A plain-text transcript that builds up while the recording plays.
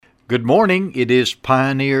Good morning. It is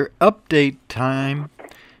Pioneer Update time,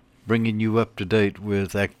 bringing you up to date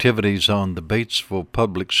with activities on the Batesville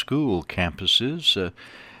Public School campuses.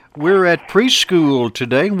 We're at preschool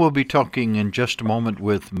today, and we'll be talking in just a moment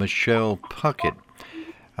with Michelle Puckett.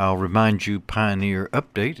 I'll remind you, Pioneer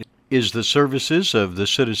Update is the services of the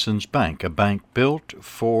Citizens Bank, a bank built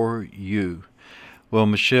for you. Well,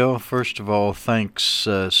 Michelle, first of all, thanks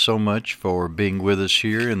so much for being with us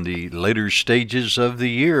here in the later stages of the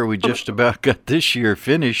year. We just about got this year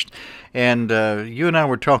finished, and you and I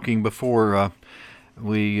were talking before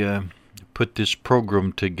we put this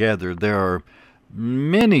program together. There are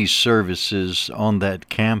many services on that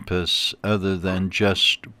campus other than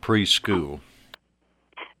just preschool.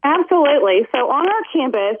 Absolutely. So on our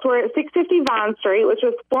campus, we're at 650 Vine Street, which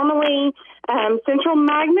was formerly Central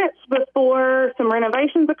Magnets before some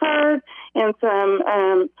renovations occurred and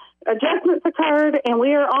some adjustments occurred. And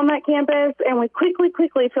we are on that campus, and we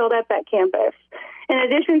quickly filled up that campus. In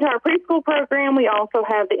addition to our preschool program, we also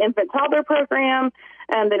have the infant toddler program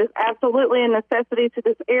that is absolutely a necessity to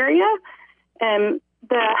this area. The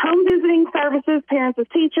home visiting services, parents as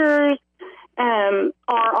teachers,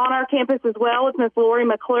 are on our campus as well with Miss Lori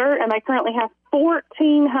McClure, and they currently have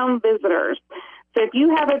 14 home visitors. So if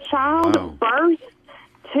you have a child birth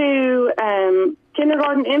to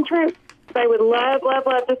kindergarten entrance, they would love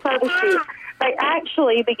to service you. They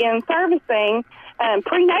actually begin servicing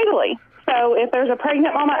prenatally. So if there's a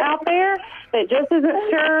pregnant mama out there that just isn't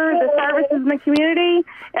sure the services in the community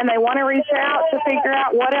and they want to reach out to figure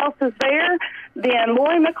out what else is there, then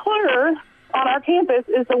Lori McClure on our campus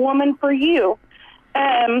is the woman for you.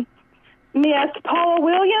 Miss Paula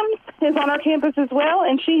Williams is on our campus as well,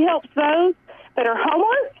 and she helps those that are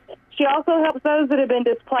homeless. She also helps those that have been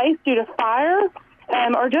displaced due to fire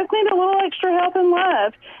or just need a little extra help and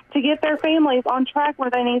love to get their families on track where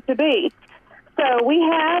they need to be. So we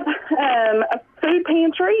have a food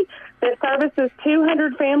pantry that services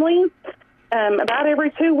 200 families about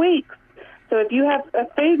every 2 weeks. So if you have a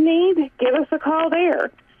food need, give us a call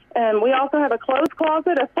there. We also have a clothes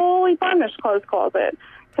closet, a fully furnished clothes closet.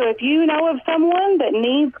 So if you know of someone that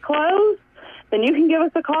needs clothes, then you can give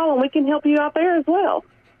us a call and we can help you out there as well.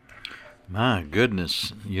 My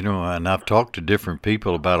goodness, and I've talked to different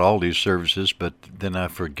people about all these services, but then I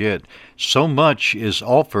forget. So much is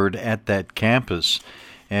offered at that campus,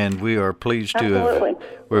 and we are pleased to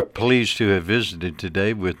have visited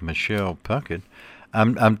today with Michelle Puckett.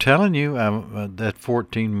 I'm telling you, that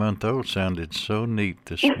 14-month-old sounded so neat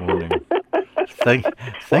this morning.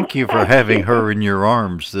 Thank you for having her in your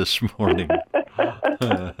arms this morning.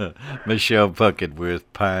 Michelle Puckett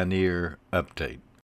with Pioneer Update.